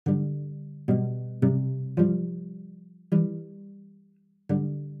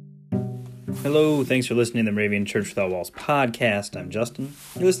Hello, thanks for listening to the Moravian Church Without Walls podcast. I'm Justin.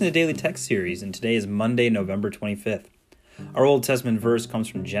 You're listening to Daily Text Series, and today is Monday, November 25th. Our Old Testament verse comes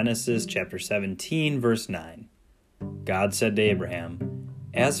from Genesis chapter 17, verse 9. God said to Abraham,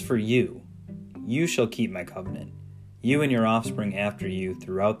 "As for you, you shall keep my covenant, you and your offspring after you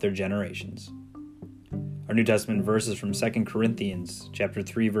throughout their generations." Our New Testament verse is from 2 Corinthians chapter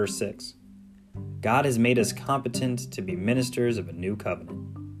 3, verse 6. God has made us competent to be ministers of a new covenant.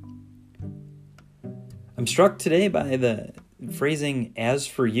 I'm struck today by the phrasing, "as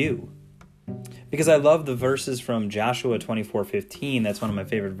for you," because I love the verses from Joshua 24:15. That's one of my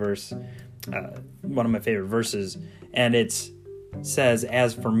favorite verses, and it says,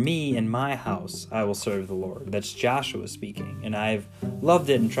 "As for me and my house, I will serve the Lord." That's Joshua speaking, and I've loved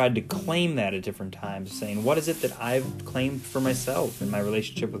it and tried to claim that at different times, saying, what is it that I've claimed for myself in my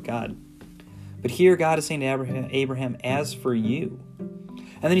relationship with God? But here God is saying to Abraham, "As for you."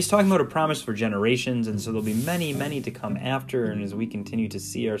 And then he's talking about a promise for generations, and so there'll be many, many to come after. And as we continue to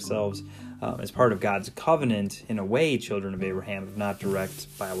see ourselves as part of God's covenant, in a way, children of Abraham, if not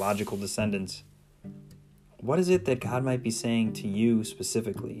direct biological descendants, what is it that God might be saying to you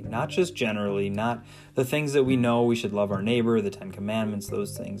specifically? Not just generally, not the things that we know, we should love our neighbor, the 10 Commandments,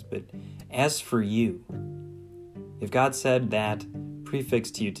 those things, but as for you. If God said that prefix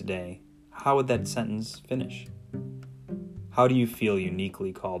to you today, how would that sentence finish? How do you feel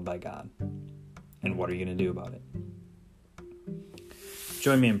uniquely called by God? And what are you going to do about it?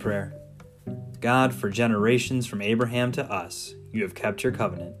 Join me in prayer. God, for generations from Abraham to us, you have kept your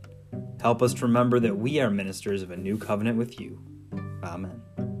covenant. Help us to remember that we are ministers of a new covenant with you. Amen.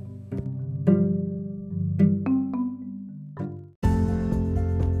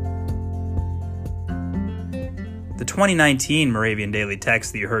 The 2019 Moravian Daily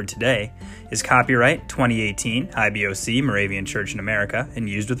Text that you heard today is copyright 2018 IBOC Moravian Church in America and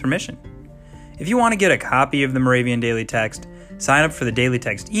used with permission. If you want to get a copy of the Moravian Daily Text, sign up for the Daily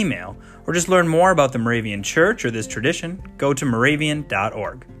Text email, or just learn more about the Moravian Church or this tradition, go to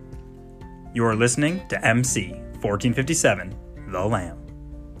moravian.org. You are listening to MC 1457, The Lamb.